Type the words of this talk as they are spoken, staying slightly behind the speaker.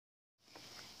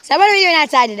So what are we doing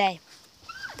outside today?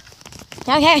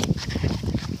 Okay.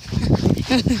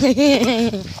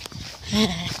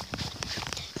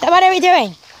 So what are we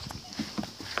doing?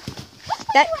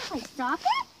 Do you want to play soccer,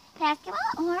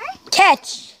 basketball, or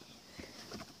Catch.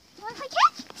 you want to play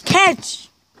catch? Catch.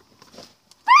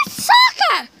 First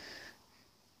soccer.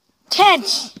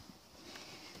 Catch.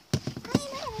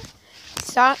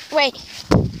 Wait.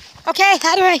 Okay,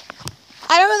 how do I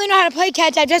don't really know how to play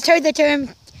catch. I just heard the term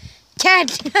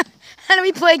catch. How do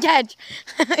we play catch?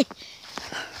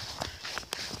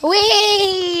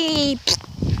 Whee!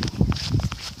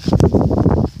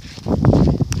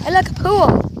 Hey, look, a pool.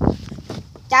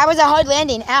 That was a hard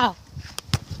landing. Ow.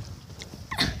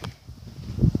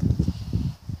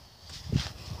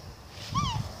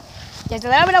 There's a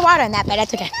little bit of water in that, but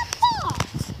that's okay.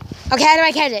 Okay, how do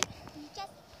I catch it? Just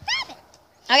grab it.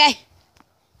 Okay.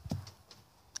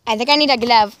 I think I need a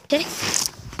glove. Okay.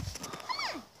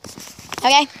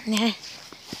 Okay.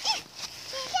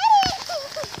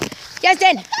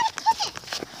 Justin.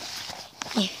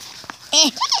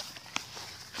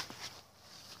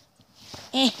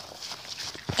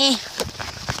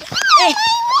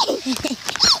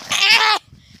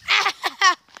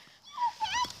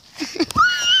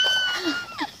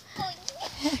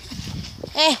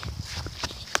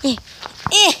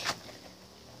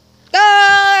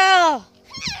 Go!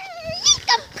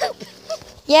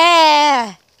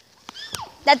 Yeah.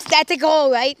 That's a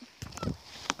goal, right? All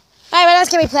right, what else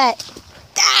can we play?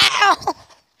 Ow!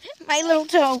 My little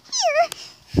toe.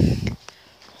 Here.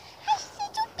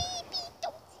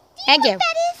 Thank you. What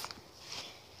that is?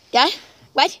 Yeah?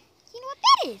 What? You know what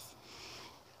that is?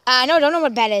 No, don't know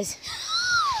what bed is.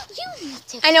 You need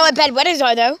to. I know what bedwetters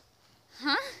are, though.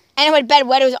 Huh? I know what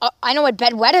bedwetters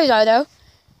are, though.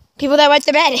 People that wet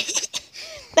the bed.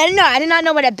 But no, I do not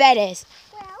know what a bed is.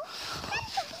 Well,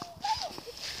 that's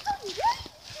something you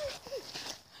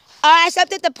I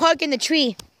slept at the park in the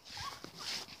tree.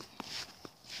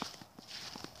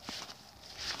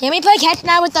 Can we play catch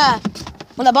now with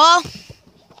the ball?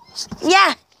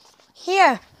 Yeah.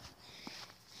 Here.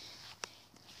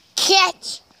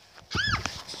 Catch.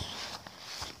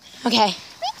 Okay.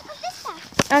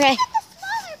 Okay.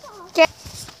 Okay.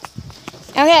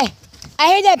 Okay.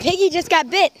 I heard that Piggy just got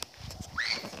bit.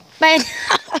 But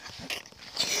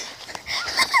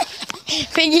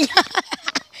Piggy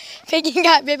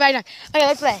got bit by a dog. Okay,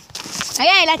 let's play.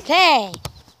 Okay, let's play.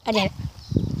 I did it.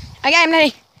 Okay, I'm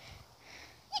ready.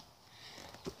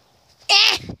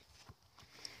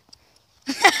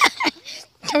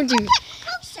 Don't do it.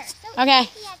 Okay.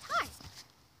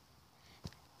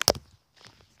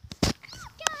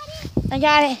 I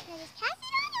got it.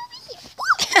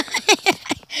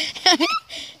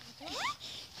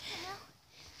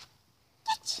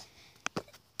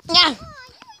 Yeah.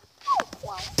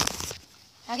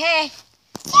 Okay.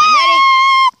 I'm ready.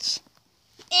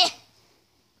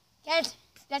 Catch.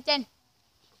 Justin.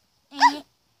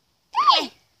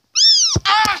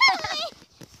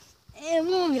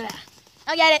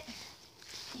 I'll get it.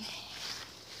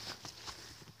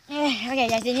 Okay,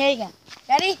 Justin, here you go.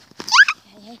 Ready?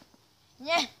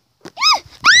 Yeah.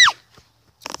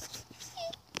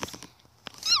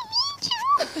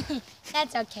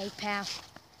 That's okay, pal.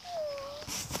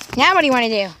 Now what do you want to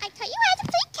do? I taught you how to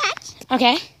play catch.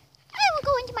 Okay. I will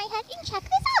go into my head and check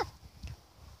this off.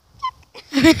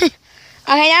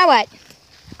 Okay, now what? So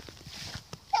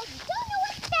you don't know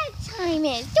what bedtime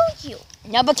is, don't you?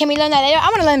 No, but can we learn that later? I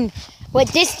want to learn what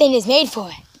this thing is made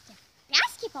for.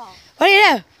 Basketball. What do you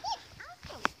do?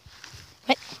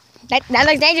 Yeah, What? That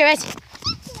looks dangerous.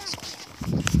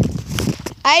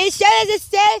 Are you sure this is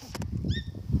safe?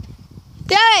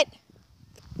 Do it.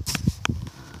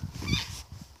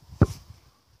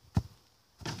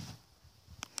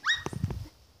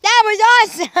 That was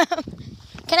awesome.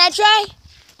 Can I try?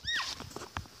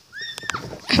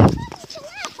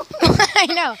 I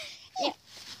know. Yeah.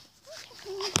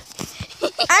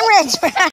 I'm going to try.